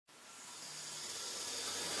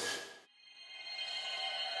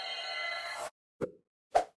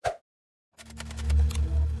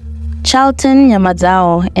Charlton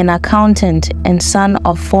Nyamadzao, an accountant and son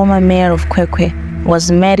of former mayor of Kwekwe,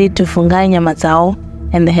 was married to Fungai Nyamadzao,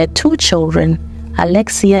 and they had 2 children,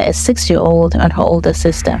 Alexia, a 6-year-old, and her older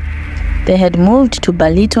sister. They had moved to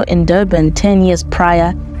Balito in Durban 10 years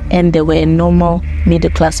prior, and they were a normal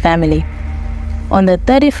middle-class family. On the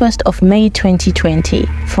 31st of May 2020,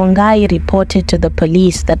 Fungai reported to the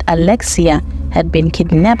police that Alexia had been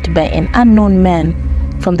kidnapped by an unknown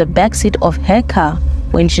man from the backseat of her car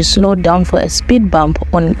when she slowed down for a speed bump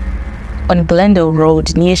on Glendale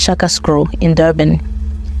Road near Shakascrow in Durban.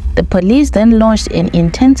 The police then launched an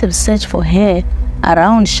intensive search for her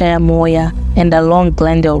around Shayamoya and along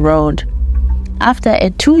Glendale Road. After a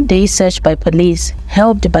 2-day search by police,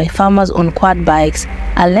 helped by farmers on quad bikes,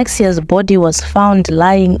 Alexia's body was found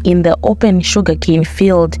lying in the open sugarcane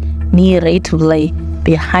field near Raitulay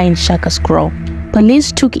behind Shakascrow.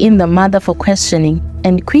 Police took in the mother for questioning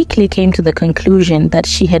and quickly came to the conclusion that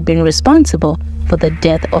she had been responsible for the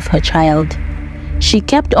death of her child. She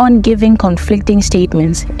kept on giving conflicting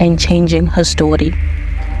statements and changing her story.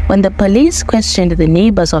 When the police questioned the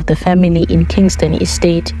neighbors of the family in Kingston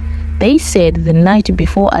Estate, they said the night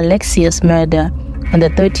before Alexia's murder, on the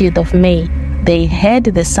 30th of May, they heard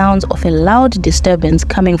the sounds of a loud disturbance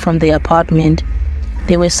coming from the apartment.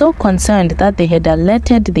 They were so concerned that they had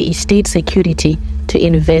alerted the estate security to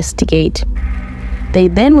investigate. They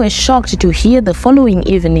then were shocked to hear the following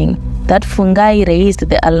evening that Fungai raised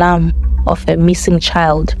the alarm of a missing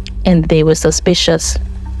child, and they were suspicious.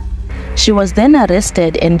 She was then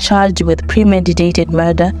arrested and charged with premeditated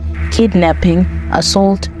murder, kidnapping,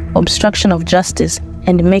 assault, obstruction of justice,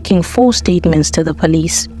 and making false statements to the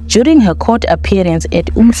police. During her court appearance at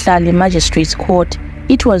Umhlali Magistrates Court,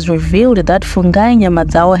 it was revealed that Fungai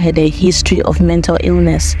Nyamadzao had a history of mental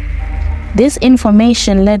illness. This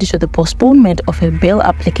information led to the postponement of her bail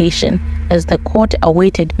application as the court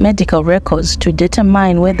awaited medical records to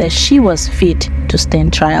determine whether she was fit to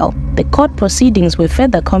stand trial. The court proceedings were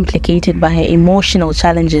further complicated by her emotional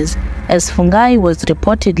challenges, as Fungai was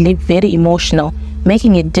reportedly very emotional,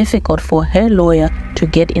 making it difficult for her lawyer to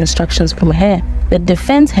get instructions from her. The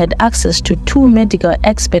defense had access to 2 medical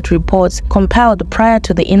expert reports compiled prior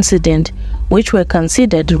to the incident, which were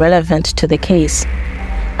considered relevant to the case.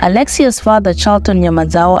 Alexia's father, Charlton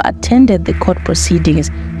Nyamadzao, attended the court proceedings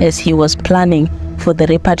as he was planning for the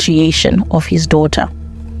repatriation of his daughter.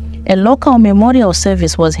 A local memorial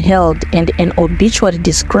service was held, and an obituary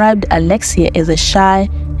described Alexia as a shy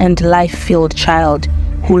and life-filled child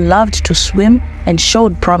who loved to swim and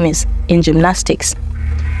showed promise in gymnastics.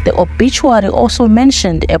 The obituary also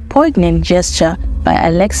mentioned a poignant gesture by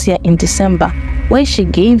Alexia in December, where she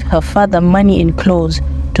gave her father money and clothes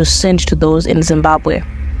to send to those in Zimbabwe.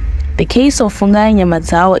 The case of Fungai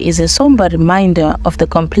Nyamadzao is a somber reminder of the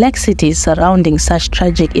complexities surrounding such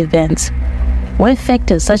tragic events, where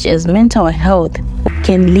factors such as mental health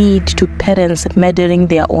can lead to parents murdering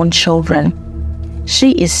their own children.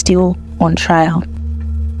 She is still on trial.